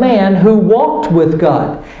was a man who walked with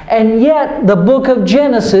God. And yet the book of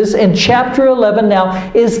Genesis in chapter 11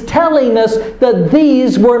 now is telling us that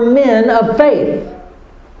these were men of faith.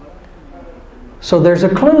 So there's a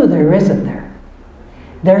clue there, isn't there?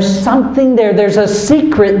 There's something there. There's a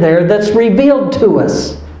secret there that's revealed to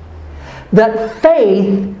us. That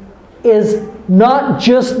faith is not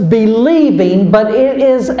just believing, but it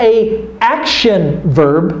is an action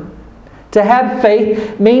verb. To have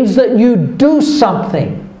faith means that you do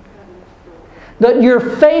something. That your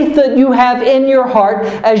faith that you have in your heart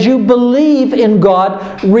as you believe in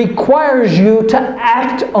God requires you to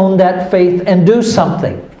act on that faith and do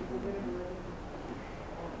something.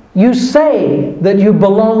 You say that you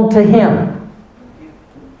belong to Him.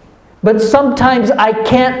 But sometimes I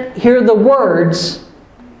can't hear the words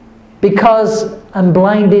because I'm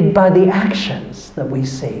blinded by the actions that we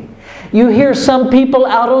see. You hear some people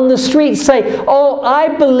out on the street say, oh,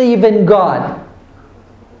 I believe in God.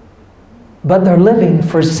 But they're living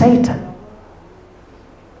for Satan.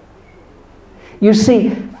 You see,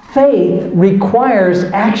 faith requires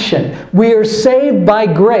action. We are saved by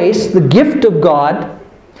grace, the gift of God.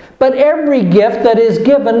 But every gift that is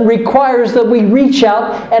given requires that we reach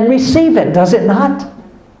out and receive it, does it not?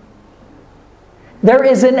 There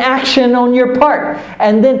is an action on your part.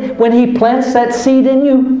 And then when He plants that seed in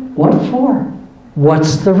you, what for?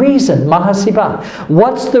 What's the reason? Mahasiba.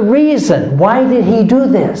 What's the reason? Why did He do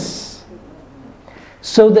this?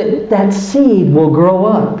 So that that seed will grow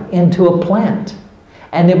up into a plant.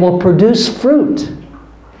 And it will produce fruit.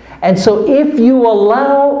 And so if you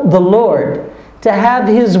allow the Lord to have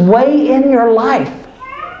His way in your life,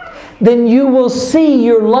 then you will see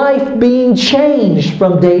your life being changed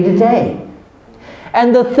from day to day.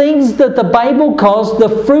 And the things that the Bible calls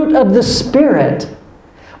the fruit of the Spirit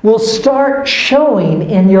will start showing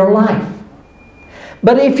in your life.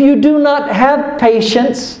 But if you do not have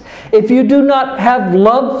patience, if you do not have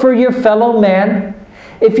love for your fellow man,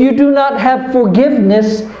 if you do not have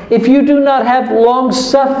forgiveness, if you do not have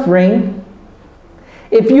long-suffering,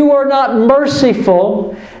 if you are not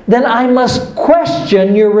merciful, then I must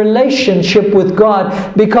question your relationship with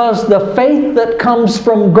God, because the faith that comes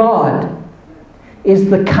from God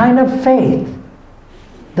is the kind of faith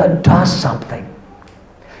that does something.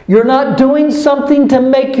 You're not doing something to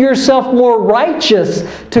make yourself more righteous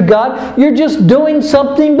to God. You're just doing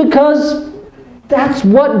something because that's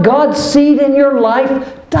what God's seed in your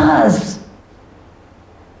life does.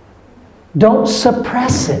 Don't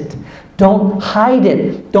suppress it. Don't hide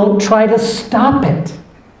it. Don't try to stop it.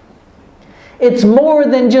 It's more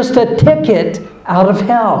than just a ticket out of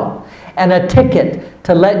hell and a ticket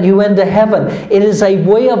to let you into heaven. It is a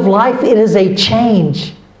way of life. It is a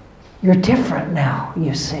change. You're different now,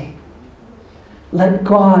 you see. Let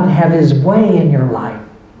God have His way in your life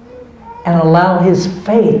and allow His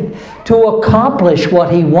faith to accomplish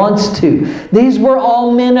what He wants to. These were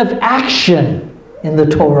all men of action in the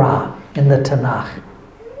Torah, in the Tanakh.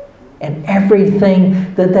 And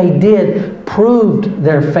everything that they did proved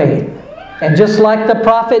their faith. And just like the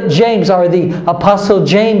prophet James, or the apostle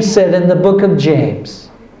James said in the book of James,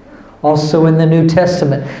 also in the New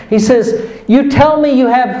Testament, he says, you tell me you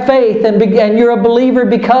have faith and you're a believer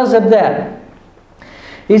because of that.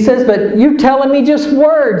 He says, but you're telling me just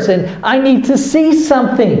words and I need to see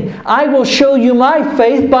something. I will show you my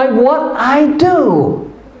faith by what I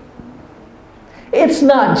do. It's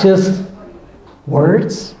not just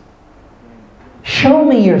words. Show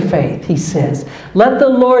me your faith, he says. Let the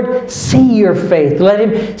Lord see your faith. Let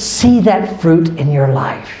Him see that fruit in your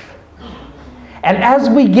life. And as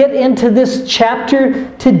we get into this chapter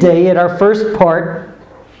today at our first part,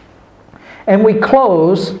 and we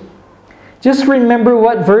close, just remember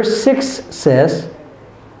what verse 6 says.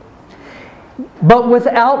 But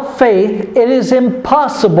without faith, it is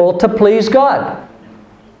impossible to please God.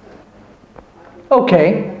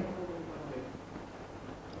 Okay.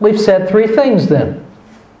 We've said three things then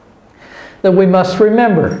that we must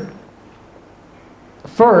remember.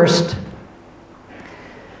 First,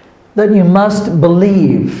 that you must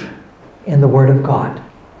believe in the Word of God.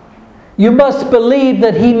 You must believe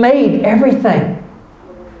that He made everything.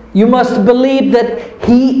 You must believe that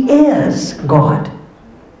He is God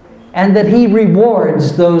and that He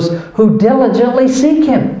rewards those who diligently seek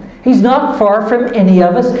Him. He's not far from any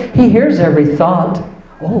of us. He hears every thought.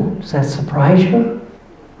 Oh, does that surprise you?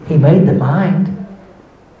 He made the mind.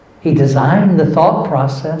 He designed the thought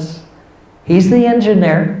process. He's the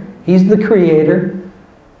engineer. He's the creator.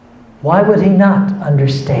 Why would He not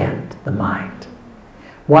understand the mind?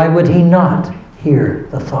 Why would He not hear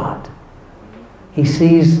the thought? He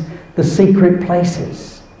sees the secret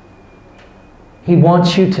places. He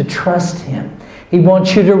wants you to trust Him. He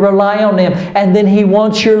wants you to rely on Him. And then He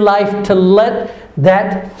wants your life to let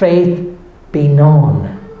that faith be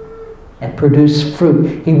known and produce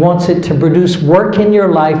fruit. He wants it to produce work in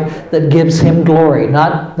your life that gives Him glory.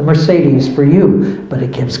 Not the Mercedes for you, but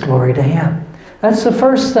it gives glory to Him. That's the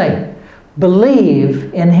first thing.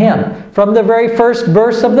 Believe in Him. From the very first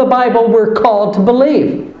verse of the Bible, we're called to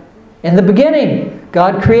believe. In the beginning,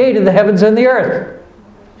 God created the heavens and the earth.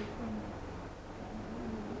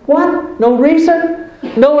 What? No reason?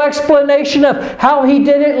 No explanation of how He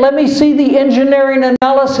did it? Let me see the engineering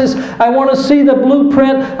analysis. I want to see the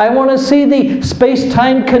blueprint. I want to see the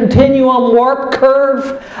space-time continuum warp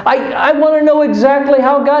curve. I want to know exactly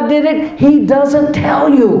how God did it. He doesn't tell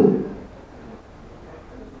you.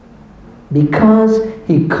 Because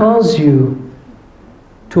He calls you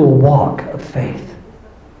to a walk of faith.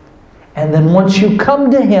 And then once you come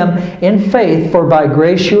to Him in faith, for by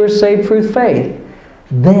grace you are saved through faith,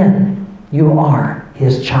 then you are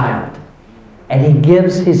His child. And He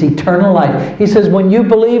gives His eternal life. He says, when you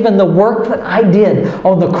believe in the work that I did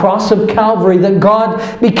on the cross of Calvary, that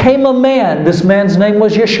God became a man. This man's name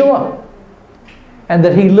was Yeshua. And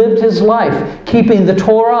that He lived His life keeping the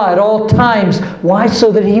Torah at all times. Why?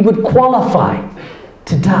 So that He would qualify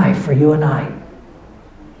to die for you and I.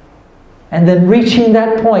 And then reaching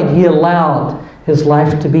that point, He allowed His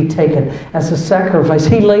life to be taken as a sacrifice.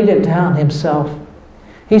 He laid it down Himself.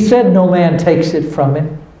 He said no man takes it from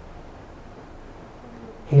Him.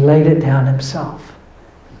 He laid it down Himself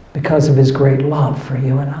because of His great love for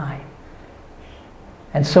you and I.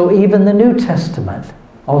 And so even the New Testament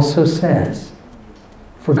also says,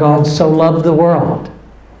 for God so loved the world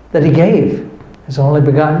that He gave His only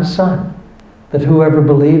begotten Son, that whoever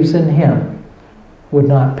believes in Him would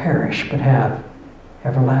not perish but have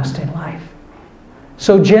everlasting life.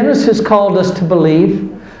 So Genesis called us to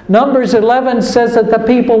believe. Numbers 11 says that the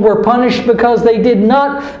people were punished because they did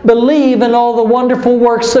not believe in all the wonderful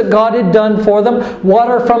works that God had done for them.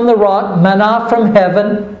 Water from the rock, manna from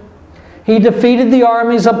heaven. He defeated the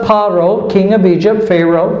armies of Paro, king of Egypt,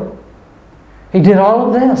 Pharaoh. He did all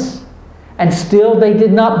of this. And still they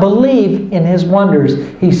did not believe in His wonders.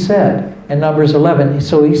 He said in Numbers 11,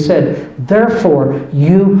 so He said, therefore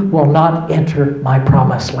you will not enter my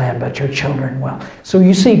promised land, but your children will. So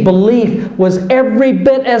you see, belief was every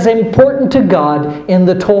bit as important to God in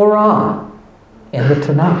the Torah, in the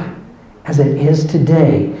Tanakh, as it is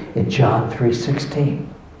today in John 3:16,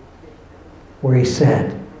 where He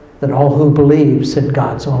said that all who believes in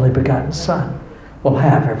God's only begotten Son will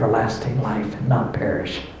have everlasting life and not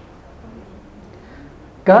perish.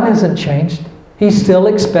 God hasn't changed. He still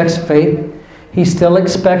expects faith. He still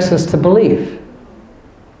expects us to believe.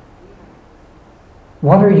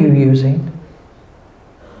 What are you using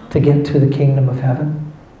to get to the kingdom of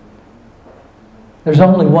heaven? There's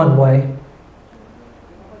only one way.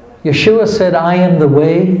 Yeshua said, I am the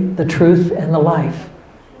way, the truth, and the life.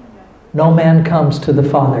 No man comes to the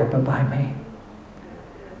Father but by me.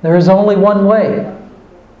 There is only one way.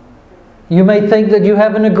 You may think that you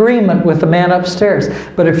have an agreement with the man upstairs,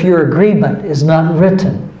 but if your agreement is not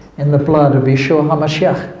written in the blood of Yeshua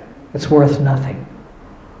HaMashiach, it's worth nothing.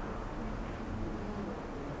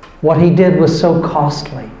 What he did was so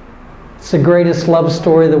costly. It's the greatest love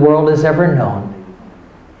story the world has ever known.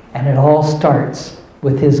 And it all starts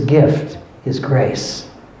with his gift, his grace,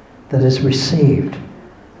 that is received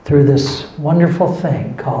through this wonderful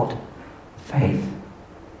thing called faith.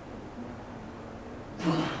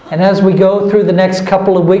 And as we go through the next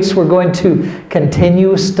couple of weeks, we're going to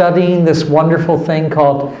continue studying this wonderful thing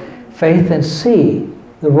called faith and see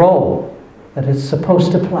the role that it's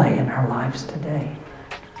supposed to play in our lives today.